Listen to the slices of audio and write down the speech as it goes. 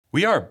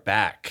We are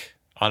back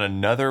on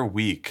another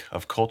week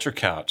of Culture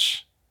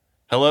Couch.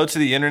 Hello to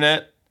the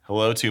internet.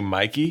 Hello to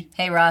Mykie.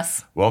 Hey,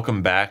 Ross.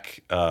 Welcome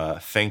back.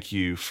 Thank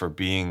you for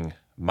being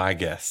my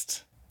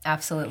guest.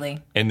 Absolutely.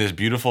 In this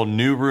beautiful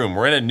new room.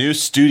 We're in a new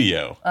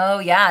studio. Oh,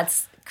 yeah.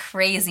 It's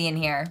crazy in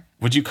here.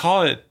 Would you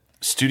call it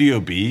Studio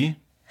B?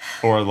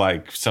 Or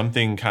like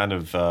something kind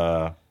of,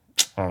 I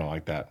don't know,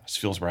 like that. This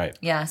feels right.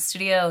 Yeah,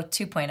 Studio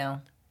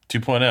 2.0.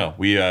 2.0.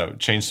 We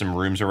changed some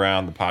rooms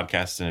around. The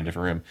podcast in a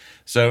different room.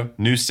 So,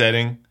 new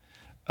setting,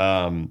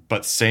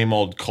 but same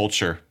old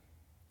culture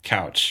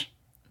couch.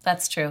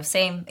 That's true.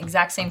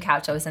 Exact same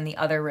couch. I was in the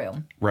other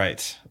room.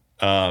 Right.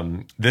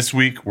 This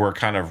week, we're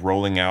kind of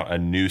rolling out a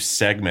new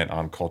segment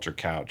on Culture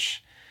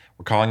Couch.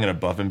 We're calling it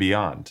Above and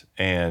Beyond.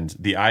 And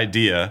the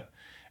idea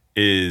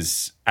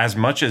is, as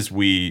much as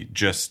we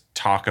just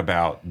talk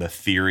about the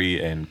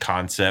theory and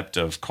concept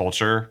of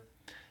culture,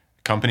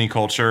 company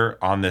culture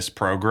on this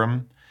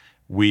program,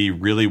 we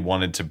really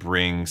wanted to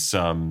bring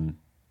some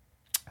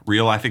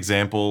real life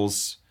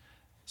examples,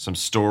 some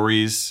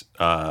stories,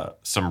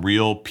 some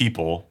real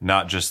people,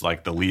 not just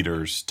like the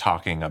leaders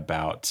talking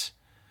about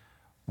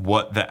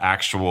what the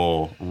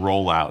actual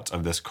rollout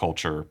of this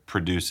culture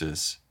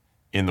produces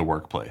in the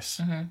workplace.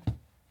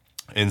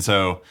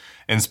 Mm-hmm.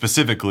 And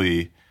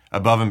specifically,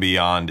 Above and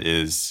Beyond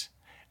it's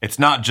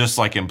not just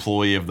like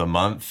employee of the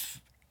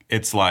month.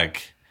 It's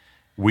like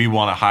we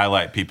want to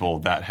highlight people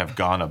that have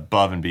gone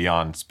above and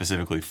beyond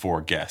specifically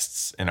for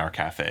guests in our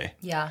cafe.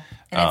 Yeah.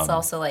 And it's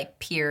also like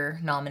peer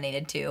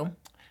nominated too.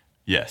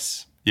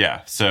 Yes.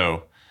 Yeah.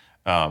 So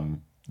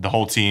the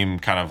whole team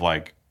kind of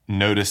like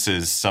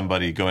notices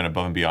somebody going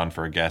above and beyond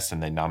for a guest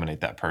and they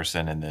nominate that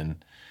person. And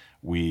then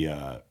we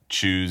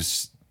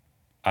choose,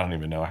 I don't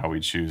even know how we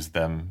choose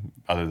them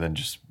other than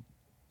just.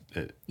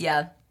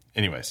 Yeah.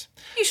 Anyways.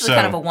 Usually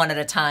kind of a one at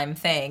a time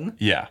thing.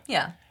 Yeah.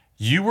 Yeah.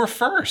 You were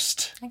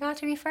first. I got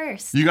to be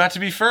first. You got to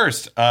be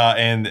first.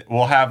 And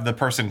we'll have the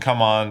person come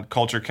on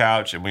Culture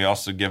Couch, and we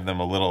also give them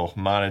a little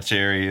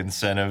monetary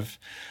incentive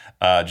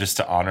just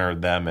to honor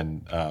them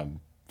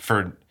and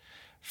for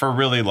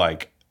really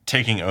like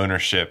taking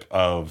ownership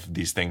of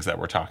these things that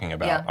we're talking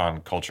about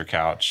on Culture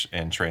Couch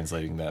and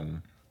translating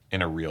them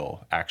in a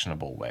real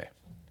actionable way.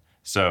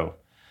 So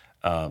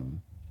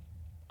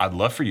I'd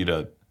love for you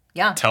to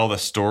tell the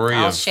story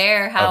I'll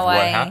share how what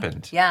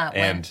happened. Yeah.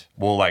 And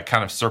we'll like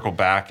kind of circle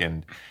back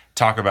and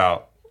talk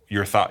about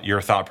your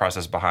thought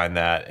process behind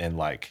that and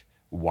like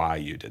why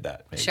you did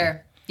that. Maybe.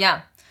 Sure.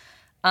 Yeah.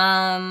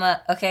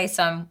 Okay.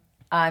 So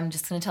I'm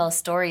just going to tell a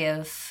story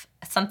of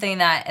something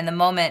that in the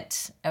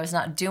moment I was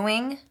not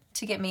doing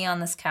to get me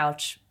on this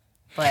couch,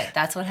 but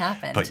that's what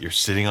happened. But you're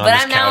sitting on this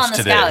couch today. But I'm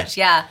now on this couch.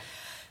 Yeah.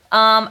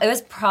 It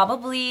was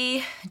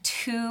probably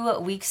 2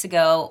 weeks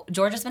ago.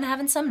 Georgia's been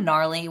having some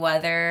gnarly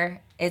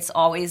weather. It's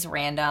always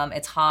random.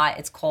 It's hot.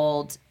 It's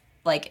cold.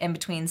 Like in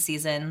between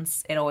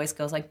seasons, it always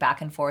goes like back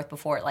and forth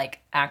before it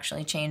like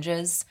actually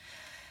changes.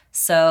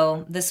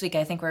 So this week,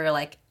 I think we're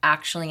like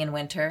actually in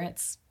winter.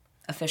 It's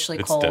officially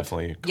cold. It's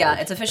definitely cold. Yeah,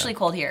 it's officially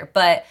cold here.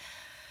 But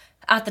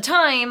at the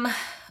time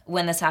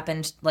when this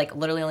happened, like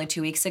literally only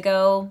 2 weeks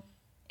ago,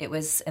 it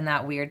was in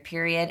that weird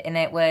period. And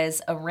it was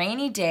a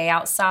rainy day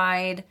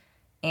outside.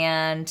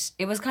 And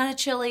it was kind of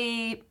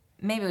chilly.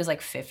 Maybe it was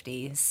like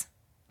 50s.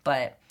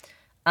 But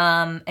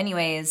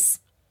anyways,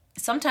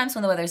 sometimes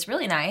when the weather's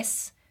really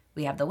nice,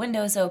 we have the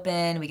windows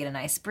open. We get a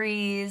nice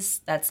breeze.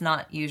 That's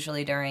not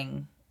usually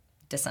during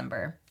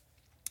December.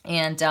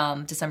 And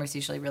December's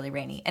usually really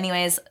rainy.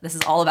 Anyways, this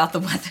is all about the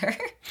weather.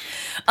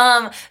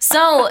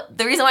 So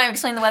the reason why I'm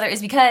explaining the weather is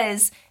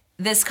because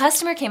this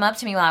customer came up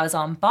to me while I was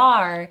on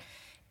bar.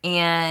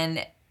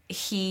 And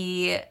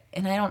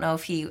and I don't know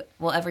if he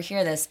will ever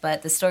hear this,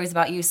 but the story's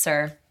about you,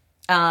 sir.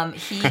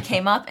 He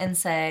came up and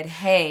said,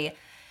 "Hey,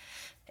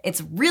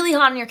 it's really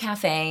hot in your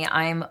cafe.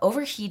 I'm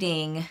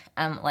overheating."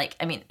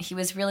 He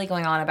was really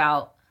going on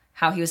about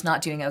how he was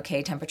not doing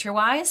okay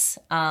temperature-wise.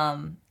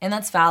 And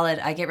that's valid.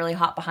 I get really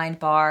hot behind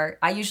bar.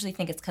 I usually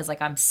think it's because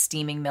like I'm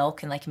steaming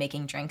milk and like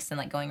making drinks and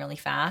like going really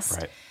fast.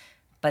 Right.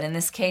 But in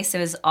this case, it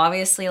was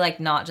obviously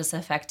like not just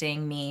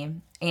affecting me.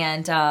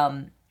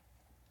 And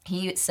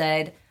he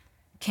said,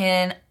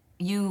 "Can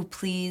you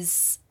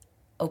please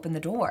open the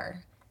door?"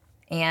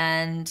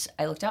 And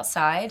I looked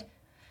outside,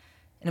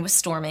 and it was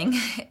storming,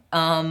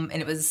 and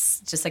it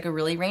was just like a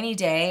really rainy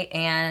day,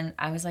 and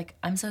I was like,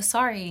 "I'm so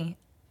sorry.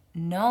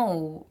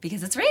 No,"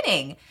 because it's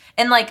raining.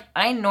 And like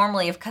I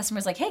normally, if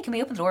customers like, "Hey, can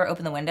we open the door,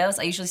 open the windows?"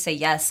 I usually say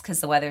yes because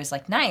the weather is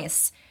like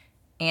nice.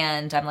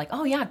 And I'm like,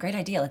 "Oh yeah, great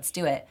idea. Let's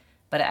do it."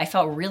 But I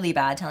felt really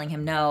bad telling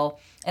him no.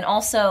 And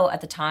also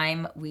at the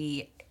time,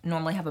 we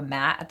normally have a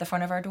mat at the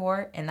front of our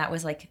door, and that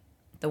was like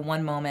the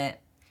one moment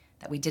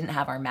that we didn't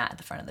have our mat at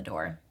the front of the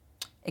door.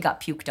 It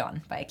got puked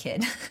on by a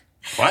kid.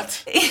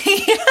 What?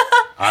 Yeah.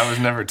 I was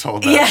never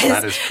told that. Yes.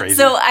 That is crazy.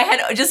 So I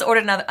had just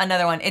ordered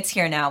another one. It's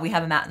here now. We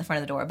have a mat in the front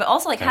of the door. But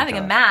also, like, having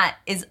a mat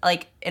is,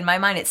 like, in my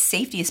mind, it's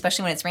safety,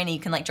 especially when it's raining. You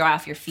can, like, dry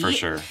off your feet. For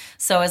sure.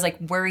 So I was, like,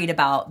 worried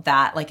about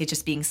that, like, it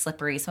just being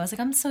slippery. So I was like,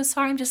 "I'm so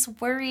sorry. I'm just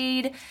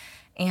worried."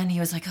 And he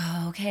was like,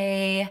 "Oh,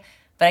 okay."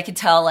 but I could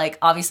tell, like,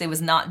 obviously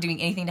was not doing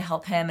anything to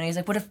help him. And he's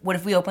like, what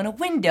if we open a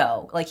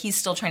window? Like, he's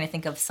still trying to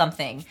think of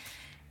something.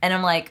 And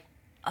I'm like,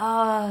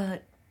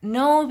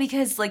 no,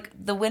 because, like,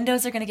 the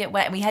windows are going to get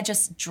wet. And we had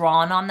just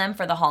drawn on them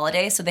for the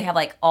holidays. So they have,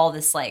 like, all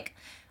this, like,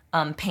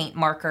 paint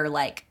marker,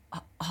 like,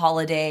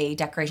 holiday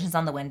decorations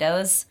on the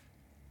windows.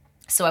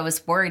 So I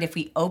was worried if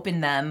we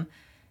opened them,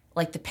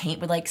 like, the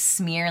paint would, like,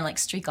 smear and, like,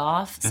 streak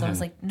off. So I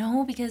was like,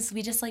 no, because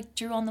we just, like,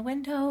 drew on the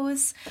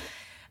windows.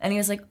 And he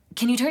was like,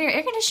 can you turn your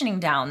air conditioning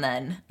down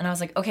then? And I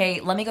was like, okay,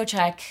 let me go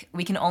check.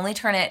 We can only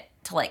turn it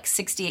to, like,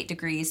 68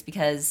 degrees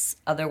because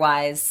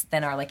otherwise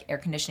then our, like, air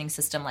conditioning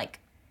system, like,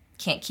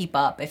 can't keep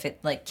up if it,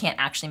 like, can't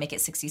actually make it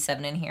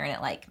 67 in here and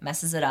it, like,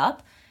 messes it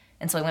up.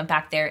 And so I went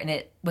back there and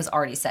it was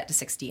already set to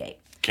 68.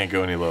 Can't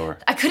go any lower.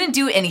 I couldn't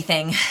do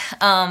anything.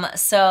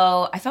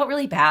 So I felt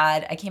really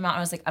bad. I came out and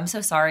I was like, I'm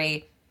so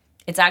sorry.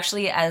 It's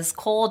actually as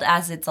cold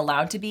as it's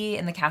allowed to be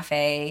in the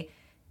cafe.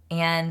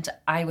 And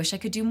I wish I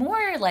could do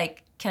more.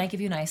 Like, can I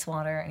give you an ice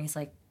water? And he's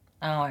like,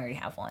 oh, I already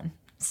have one.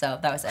 So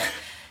that was it.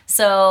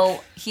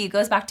 So he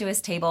goes back to his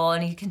table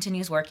and he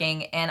continues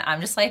working. And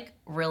I'm just, like,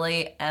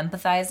 really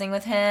empathizing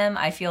with him.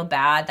 I feel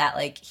bad that,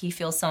 like, he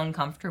feels so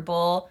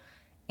uncomfortable.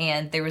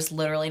 And there was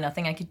literally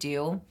nothing I could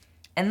do.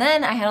 And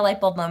then I had a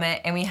light bulb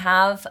moment, and we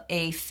have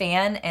a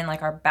fan in,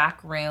 like, our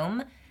back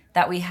room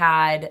that we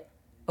had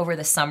over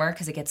the summer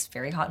because it gets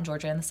very hot in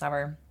Georgia in the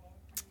summer.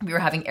 We were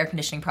having air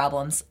conditioning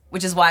problems,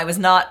 which is why I was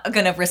not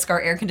going to risk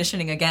our air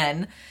conditioning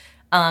again.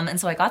 And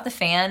so I got the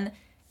fan,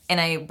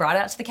 and I brought it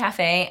out to the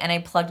cafe, and I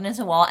plugged it into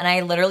the wall, and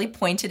I literally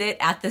pointed it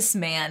at this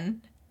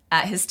man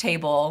at his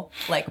table,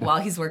 like, while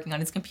he's working on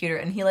his computer.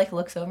 And he, like,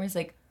 looks over and he's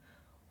like,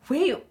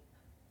 wait,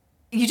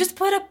 you just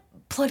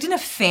plugged in a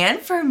fan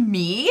for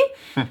me?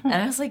 And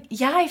I was like,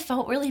 yeah, I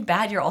felt really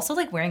bad. You're also,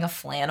 like, wearing a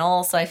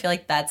flannel, so I feel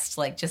like that's,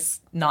 like,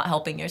 just not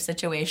helping your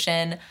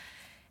situation.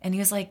 And he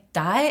was like,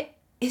 that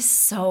is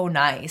so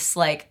nice.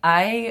 Like,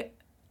 I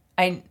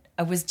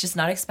was just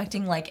not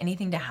expecting, like,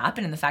 anything to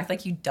happen, and the fact,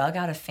 like, you dug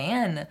out a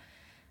fan.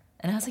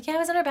 And I was like, yeah, I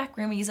was in our back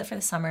room. We use it for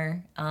the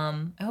summer.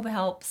 I hope it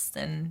helps.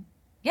 And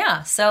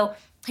yeah, so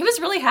he was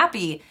really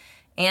happy,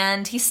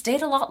 and he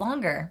stayed a lot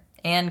longer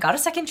and got a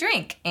second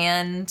drink.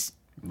 And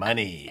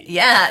money.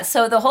 Yeah,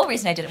 so the whole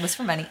reason I did it was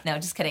for money. No,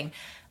 just kidding.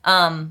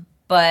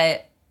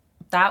 But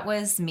that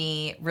was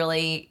me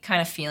really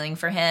kind of feeling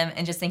for him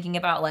and just thinking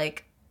about,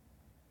 like,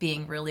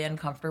 being really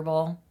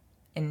uncomfortable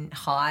and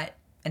hot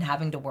and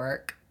having to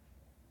work.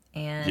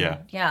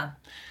 And yeah.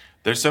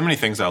 There's so many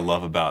things I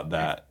love about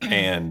that.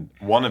 And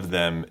one of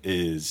them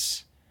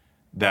is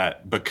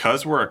that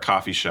because we're a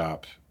coffee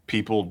shop,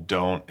 people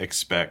don't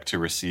expect to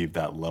receive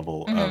that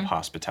level of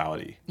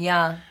hospitality.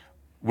 Yeah.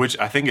 Which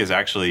I think is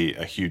actually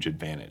a huge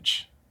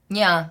advantage.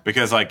 Yeah.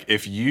 Because, like,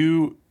 if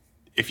you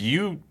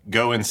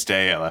go and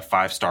stay at a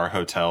 5-star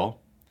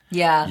hotel,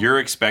 you're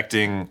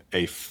expecting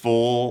a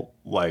full,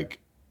 like,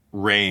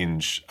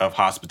 range of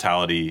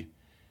hospitality.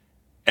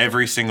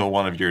 Every single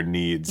one of your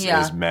needs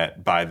is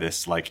met by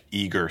this, like,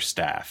 eager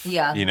staff.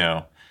 Yeah. You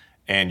know?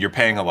 And you're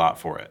paying a lot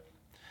for it.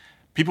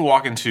 People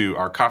walk into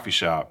our coffee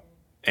shop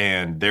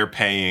and they're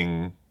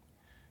paying,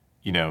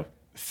 you know,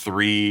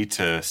 $3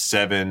 to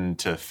 $7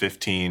 to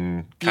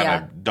 $15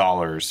 kind of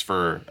dollars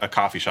for a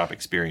coffee shop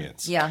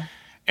experience. Yeah.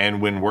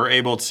 And when we're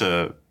able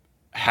to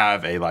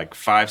have a, like,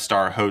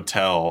 5-star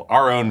hotel,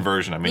 our own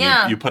version. I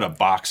mean, you put a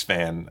box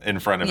fan in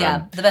front of him.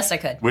 Yeah, the best I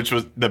could. Which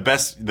was the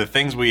best, the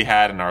things we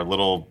had in our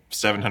little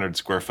 700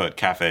 square foot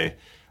cafe,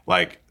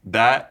 like,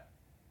 that's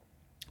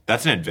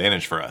an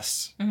advantage for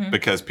us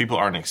because people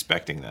aren't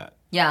expecting that.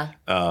 Yeah.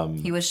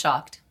 He was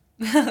shocked.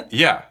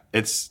 Yeah,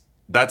 that's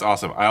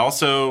awesome. I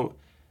also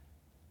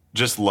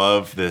just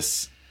love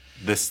this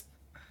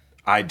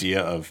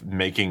idea of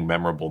making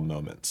memorable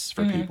moments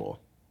for people.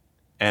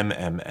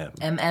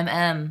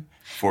 MMM.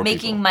 For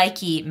making people.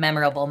 Mykie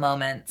memorable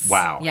moments.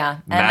 Wow. Yeah.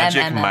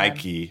 Magic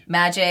Mykie.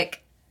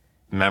 Magic.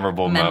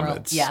 Memorable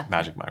moments. Yeah.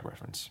 Magic Mike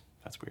reference.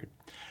 That's weird.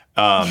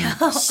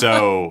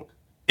 So,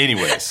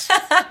 anyways,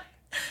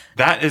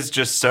 that is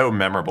just so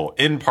memorable.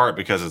 In part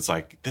because it's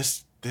like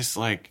this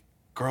like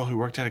girl who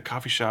worked at a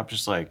coffee shop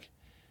just, like,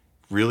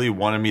 really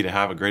wanted me to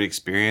have a great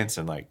experience,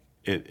 and, like,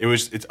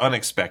 it's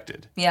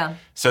unexpected. Yeah.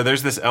 So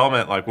there's this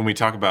element, like, when we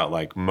talk about,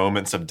 like,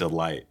 moments of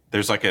delight,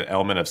 there's, like, an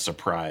element of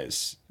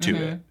surprise to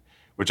it,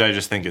 which I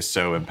just think is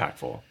so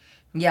impactful.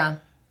 Yeah.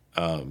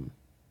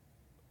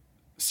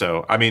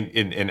 So, I mean,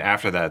 and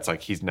after that, it's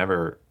like he's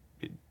never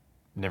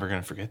going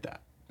to forget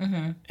that.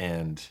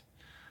 And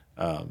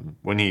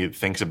when he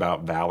thinks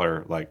about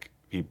Valor, like,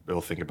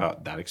 he'll think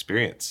about that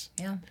experience.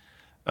 Yeah.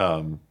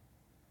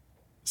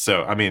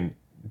 So, I mean,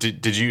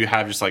 did you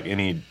have just, like,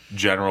 any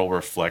general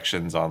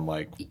reflections on,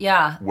 like,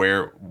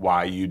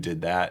 why you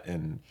did that?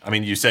 And I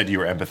mean, you said you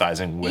were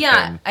empathizing with him.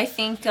 Yeah, I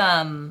think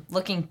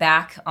looking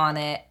back on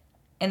it,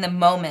 in the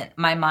moment,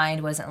 my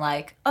mind wasn't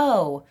like,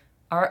 oh,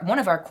 one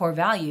of our core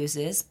values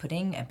is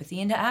putting empathy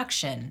into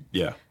action.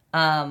 Yeah.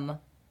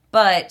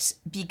 But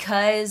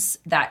because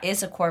that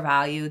is a core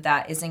value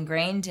that is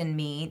ingrained in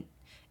me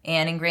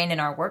and ingrained in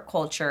our work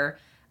culture,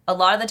 a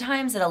lot of the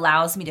times it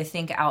allows me to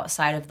think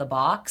outside of the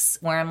box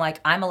where I'm like,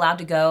 I'm allowed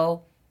to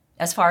go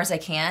as far as I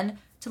can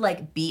to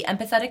like be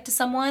empathetic to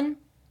someone.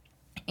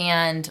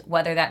 And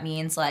whether that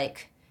means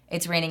like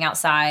it's raining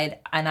outside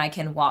and I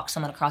can walk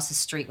someone across the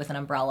street with an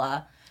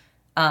umbrella,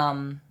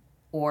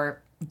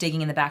 or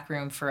digging in the back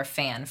room for a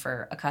fan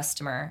for a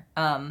customer.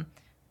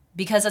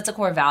 Because that's a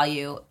core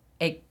value,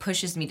 it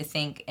pushes me to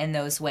think in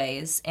those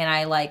ways. And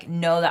I like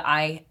know that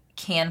I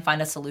can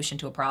find a solution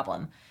to a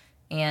problem.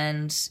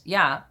 And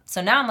yeah,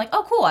 so now I'm like,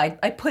 oh, cool. I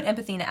put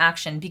empathy into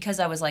action because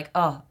I was like,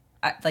 oh,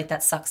 like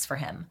that sucks for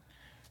him.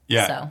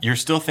 Yeah, so. You're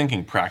still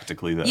thinking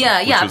practically though,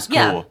 which is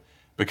cool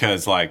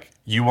because like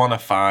you want to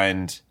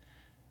find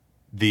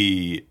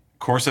the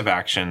course of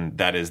action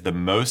that is the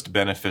most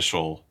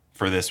beneficial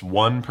for this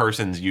one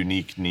person's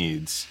unique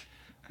needs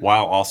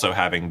while also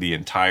having the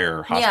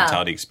entire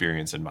hospitality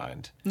experience in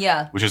mind.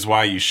 Yeah. Which is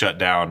why you shut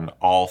down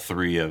all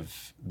three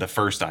of the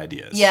first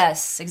ideas.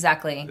 Yes,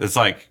 exactly. It's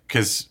like,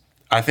 because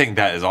I think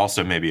that is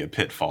also maybe a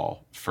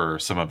pitfall for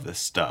some of this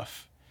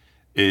stuff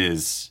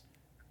is,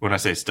 when I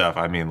say stuff,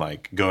 I mean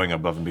like going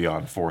above and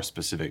beyond for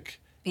specific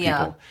people.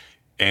 Yeah.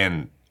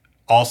 And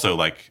also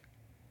like,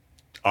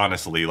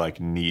 honestly,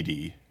 like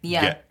needy.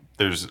 Yeah.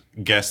 There's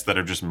guests that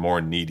are just more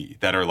needy,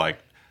 that are like,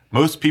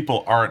 most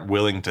people aren't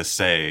willing to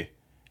say,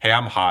 hey,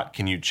 I'm hot.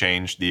 Can you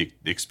change the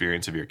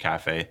experience of your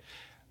cafe?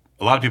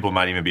 A lot of people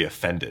might even be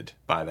offended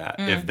by that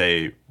if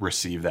they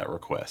receive that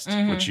request,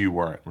 which you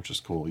weren't, which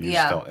is cool. You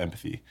just felt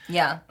empathy.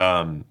 Yeah.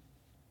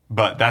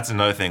 But that's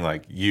another thing.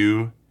 Like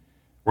we're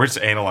just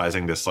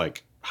analyzing this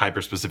like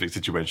hyper-specific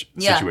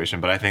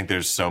situation, but I think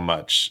there's so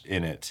much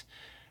in it.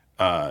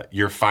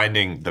 You're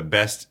finding the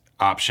best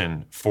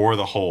option for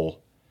the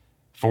whole,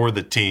 for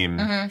the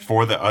team,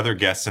 for the other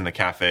guests in the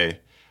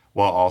cafe,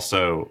 while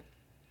also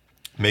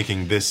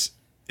making this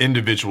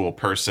individual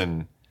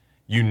person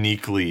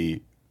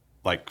uniquely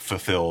like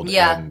fulfilled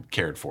and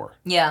cared for.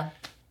 Yeah.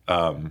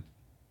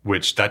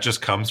 Which that just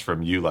comes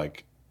from you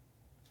like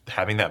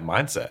having that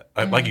mindset.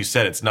 Like you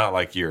said, it's not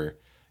like you're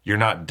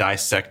not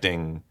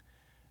dissecting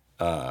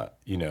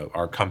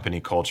our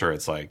company culture.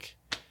 It's like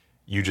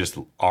you just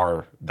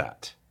are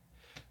that.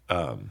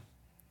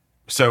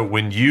 So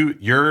when you've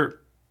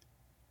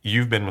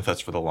been with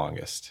us for the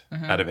longest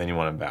out of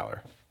anyone in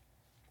Valor.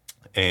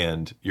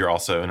 And you're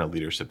also in a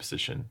leadership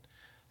position,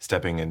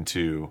 stepping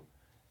into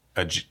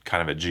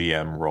kind of a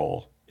GM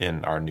role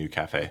in our new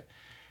cafe.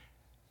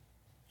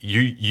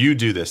 You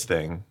do this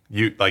thing.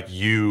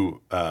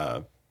 You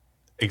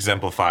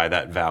exemplify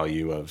that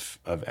value of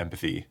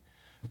empathy.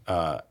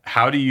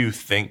 How do you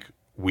think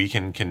we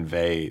can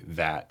convey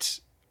that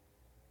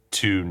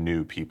to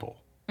new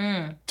people,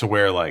 to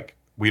where like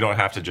we don't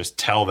have to just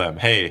tell them,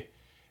 hey,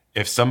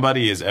 if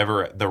somebody is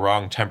ever the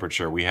wrong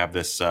temperature, we have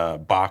this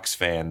box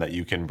fan that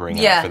you can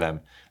bring out for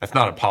them. That's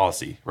not a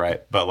policy,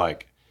 right? But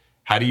like,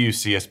 how do you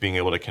see us being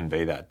able to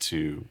convey that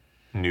to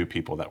new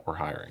people that we're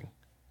hiring?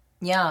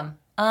 Yeah,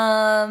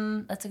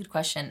 that's a good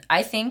question.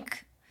 I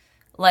think,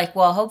 like,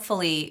 well,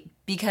 hopefully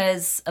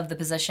because of the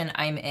position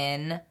I'm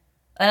in,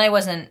 and I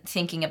wasn't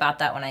thinking about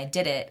that when I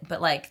did it,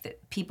 but like the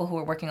people who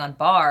were working on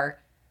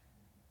bar,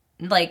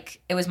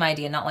 like it was my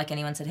idea, not like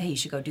anyone said, hey, you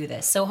should go do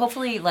this. So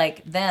hopefully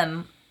like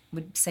them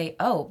would say,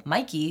 oh,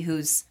 Mykie,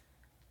 who's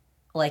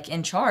like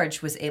in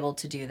charge, was able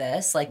to do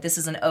this. Like this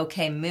is an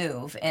okay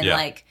move. And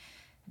like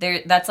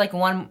that's like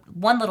one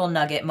little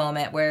nugget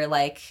moment where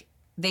like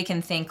they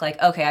can think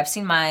like, okay, I've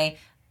seen my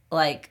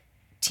like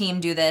team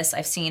do this.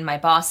 I've seen my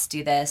boss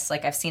do this.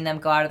 Like I've seen them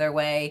go out of their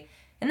way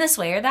in this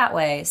way or that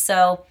way.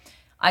 So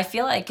I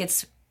feel like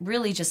it's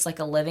really just like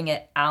a living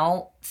it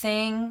out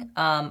thing.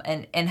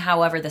 And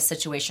however the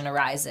situation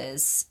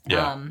arises.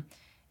 Yeah.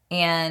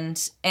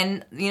 And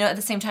at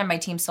the same time, my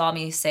team saw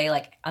me say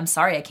like, I'm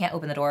sorry, I can't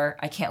open the door.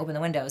 I can't open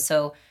the window.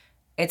 So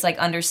it's like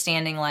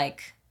understanding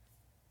like,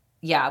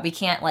 yeah, we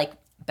can't like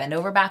bend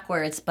over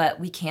backwards, but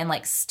we can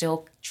like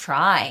still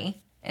try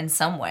in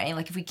some way,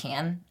 like if we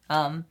can.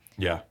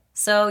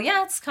 So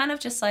yeah, it's kind of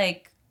just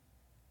like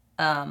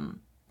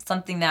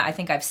something that I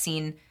think I've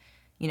seen,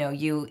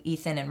 you,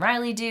 Ethan, and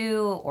Riley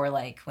do, or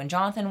like when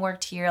Jonathan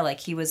worked here, like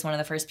he was one of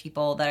the first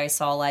people that I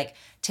saw like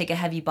take a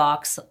heavy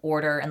box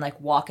order and like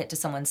walk it to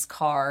someone's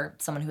car,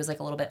 someone who was like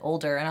a little bit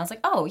older. And I was like,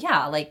 oh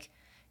yeah, like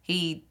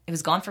it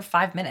was gone for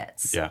 5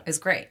 minutes. Yeah. It was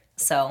great.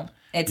 So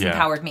it's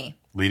empowered me.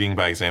 Leading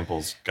by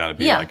example's got to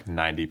be like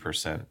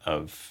 90%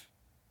 of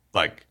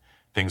like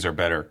things are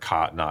better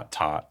caught, not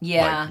taught.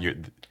 Yeah. Like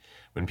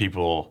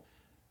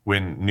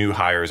when new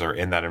hires are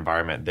in that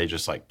environment, they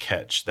just like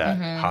catch that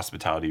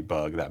hospitality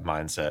bug, that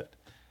mindset,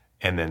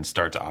 and then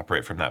start to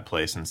operate from that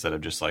place instead of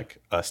just like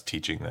us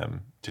teaching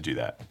them to do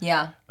that.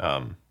 Yeah.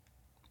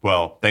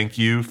 Well, thank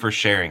you for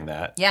sharing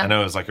that. Yeah. I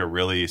know it was like a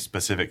really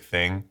specific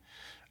thing,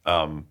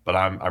 but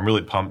I'm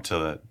really pumped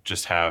to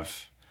just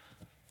have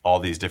all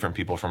these different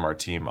people from our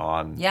team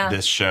on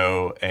this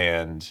show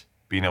and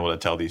being able to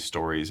tell these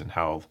stories and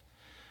how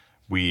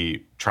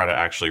we try to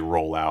actually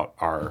roll out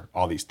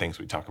all these things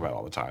we talk about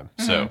all the time.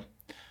 So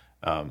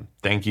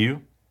thank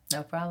you.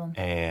 No problem.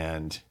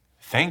 And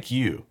thank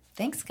you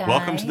Thanks, guys.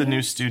 Welcome to the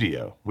new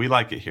studio. We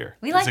like it here.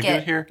 We like Is it.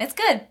 Good here? It's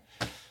good.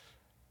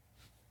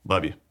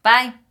 Love you.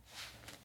 Bye.